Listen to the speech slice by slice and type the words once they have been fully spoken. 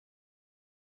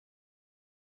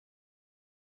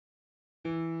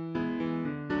Hello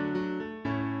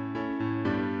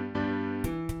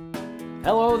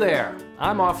there,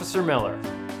 I'm Officer Miller.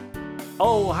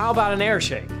 Oh, how about an air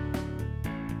shake?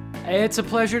 It's a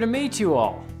pleasure to meet you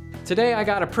all. Today I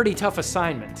got a pretty tough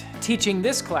assignment, teaching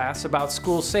this class about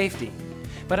school safety.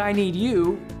 But I need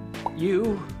you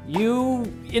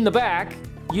in the back,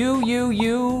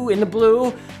 you in the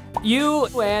blue, you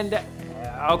and,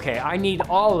 okay, I need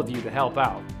all of you to help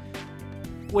out.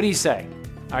 What do you say?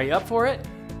 Are you up for it?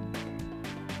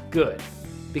 Good,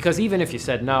 because even if you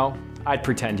said no, I'd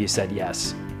pretend you said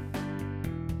yes.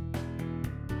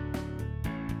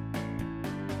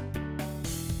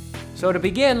 So to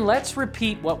begin, let's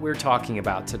repeat what we're talking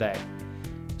about today.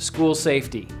 School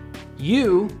safety.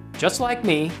 You, just like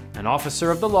me, an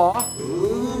officer of the law,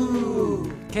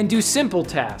 can do simple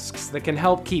tasks that can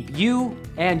help keep you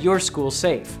and your school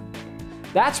safe.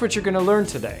 That's what you're going to learn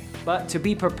today. But to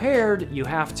be prepared, you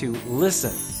have to listen.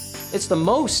 It's the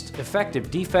most effective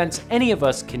defense any of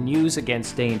us can use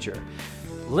against danger.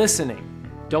 Listening.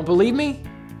 Don't believe me?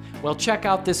 Well, check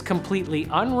out this completely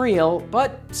unreal,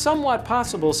 but somewhat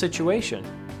possible situation.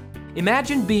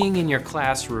 Imagine being in your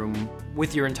classroom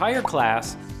with your entire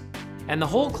class, and the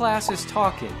whole class is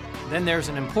talking. Then there's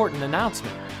an important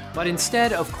announcement. But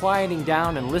instead of quieting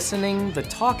down and listening, the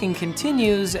talking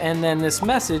continues, and then this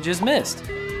message is missed.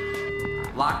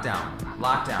 Lockdown.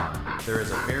 Lockdown. There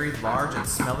is a very large and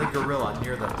smelly gorilla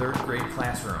near the third grade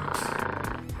classrooms.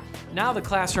 Now the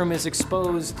classroom is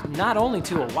exposed not only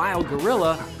to a wild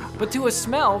gorilla, but to a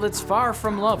smell that's far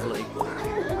from lovely.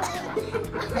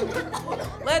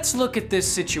 Let's look at this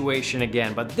situation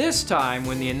again, but this time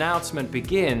when the announcement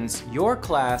begins, your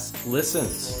class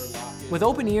listens. With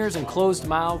open ears and closed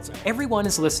mouths, everyone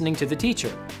is listening to the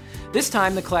teacher. This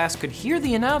time the class could hear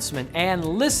the announcement and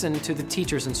listen to the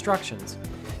teacher's instructions.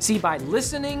 See, by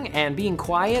listening and being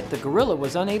quiet, the gorilla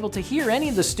was unable to hear any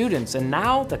of the students, and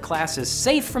now the class is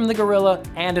safe from the gorilla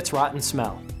and its rotten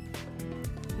smell.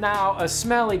 Now, a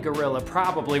smelly gorilla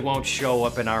probably won't show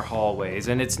up in our hallways,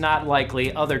 and it's not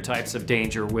likely other types of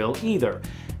danger will either.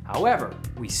 However,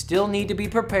 we still need to be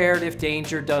prepared if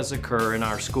danger does occur in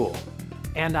our school.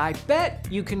 And I bet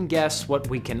you can guess what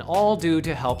we can all do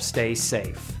to help stay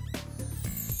safe.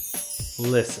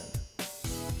 Listen.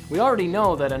 We already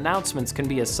know that announcements can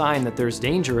be a sign that there's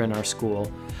danger in our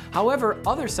school. However,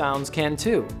 other sounds can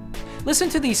too. Listen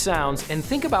to these sounds and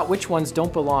think about which ones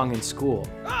don't belong in school.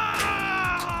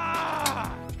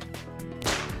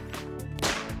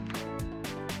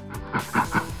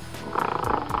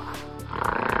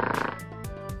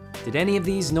 Did any of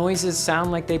these noises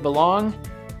sound like they belong?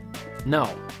 No.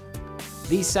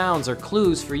 These sounds are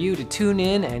clues for you to tune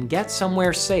in and get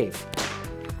somewhere safe,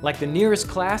 like the nearest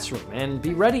classroom, and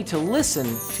be ready to listen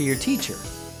to your teacher.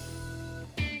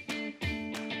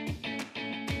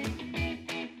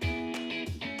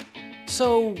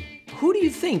 So, who do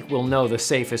you think will know the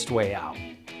safest way out?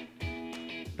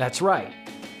 That's right,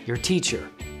 your teacher.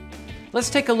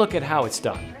 Let's take a look at how it's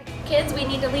done. Kids, we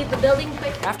need to leave the building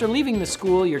quick. After leaving the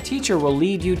school, your teacher will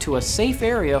lead you to a safe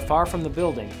area far from the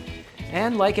building.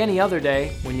 And like any other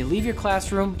day, when you leave your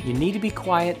classroom, you need to be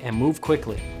quiet and move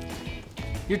quickly.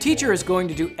 Your teacher is going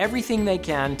to do everything they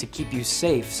can to keep you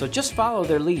safe, so just follow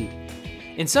their lead.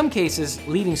 In some cases,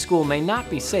 leaving school may not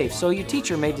be safe, so your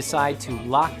teacher may decide to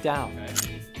lock down.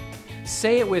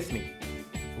 Say it with me,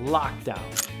 lockdown.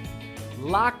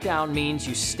 Lockdown means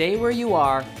you stay where you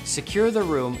are, secure the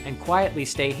room, and quietly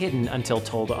stay hidden until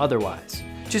told otherwise.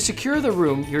 To secure the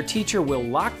room, your teacher will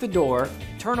lock the door,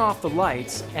 turn off the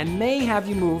lights, and may have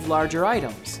you move larger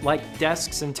items, like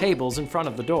desks and tables in front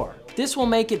of the door. This will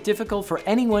make it difficult for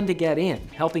anyone to get in,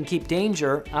 helping keep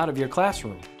danger out of your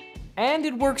classroom. And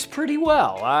it works pretty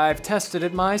well. I've tested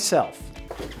it myself.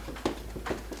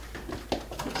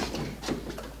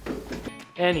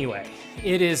 Anyway,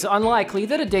 it is unlikely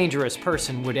that a dangerous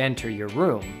person would enter your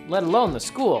room, let alone the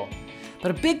school.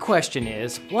 But a big question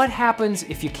is, what happens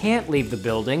if you can't leave the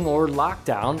building or lock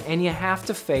down and you have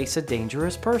to face a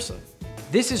dangerous person?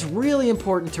 This is really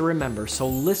important to remember, so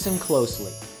listen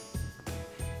closely.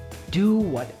 Do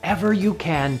whatever you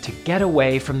can to get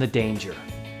away from the danger.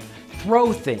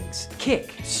 Throw things,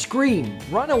 kick, scream,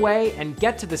 run away, and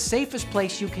get to the safest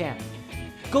place you can.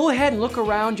 Go ahead and look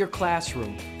around your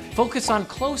classroom. Focus on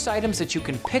close items that you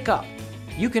can pick up.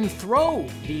 You can throw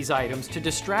these items to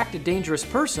distract a dangerous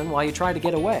person while you try to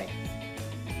get away.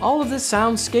 All of this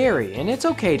sounds scary, and it's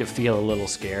okay to feel a little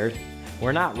scared.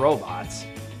 We're not robots.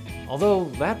 Although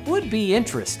that would be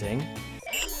interesting.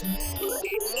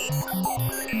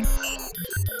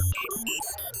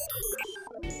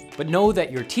 But know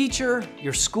that your teacher,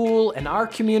 your school, and our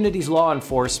community's law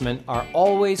enforcement are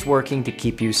always working to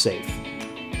keep you safe.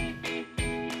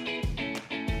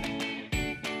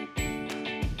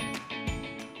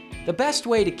 The best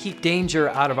way to keep danger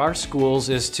out of our schools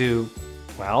is to,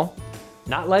 well,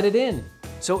 not let it in.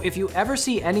 So if you ever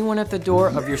see anyone at the door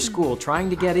of your school trying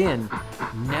to get in,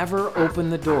 never open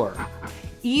the door.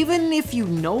 Even if you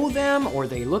know them or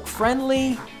they look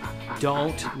friendly,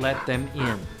 don't let them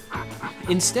in.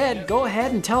 Instead, go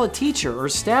ahead and tell a teacher or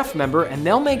staff member and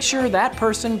they'll make sure that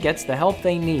person gets the help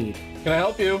they need. Can I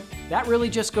help you? That really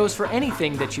just goes for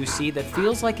anything that you see that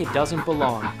feels like it doesn't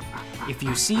belong. If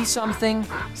you see something,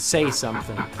 say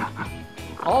something.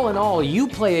 All in all, you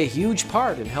play a huge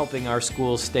part in helping our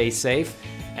schools stay safe,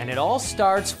 and it all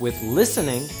starts with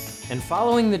listening and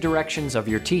following the directions of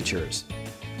your teachers.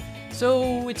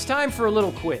 So it's time for a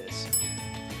little quiz.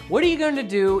 What are you going to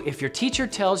do if your teacher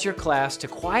tells your class to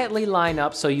quietly line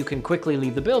up so you can quickly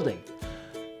leave the building?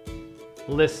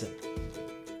 Listen.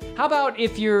 How about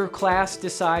if your class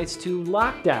decides to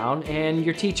lock down and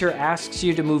your teacher asks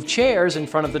you to move chairs in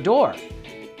front of the door?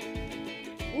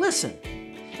 Listen.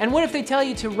 And what if they tell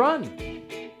you to run?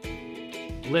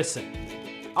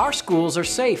 Listen. Our schools are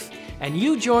safe, and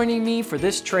you joining me for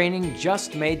this training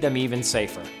just made them even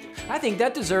safer. I think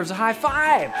that deserves a high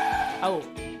five. Oh,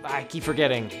 I keep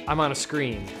forgetting, I'm on a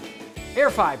screen.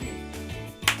 Air five me.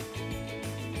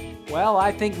 Well,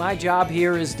 I think my job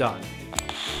here is done.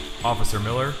 Officer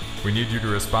Miller, we need you to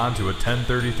respond to a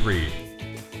 1033.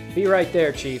 Be right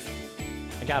there, Chief.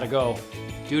 I gotta go.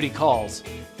 Duty calls.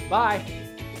 Bye.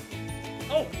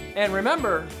 Oh, and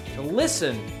remember to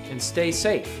listen and stay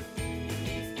safe.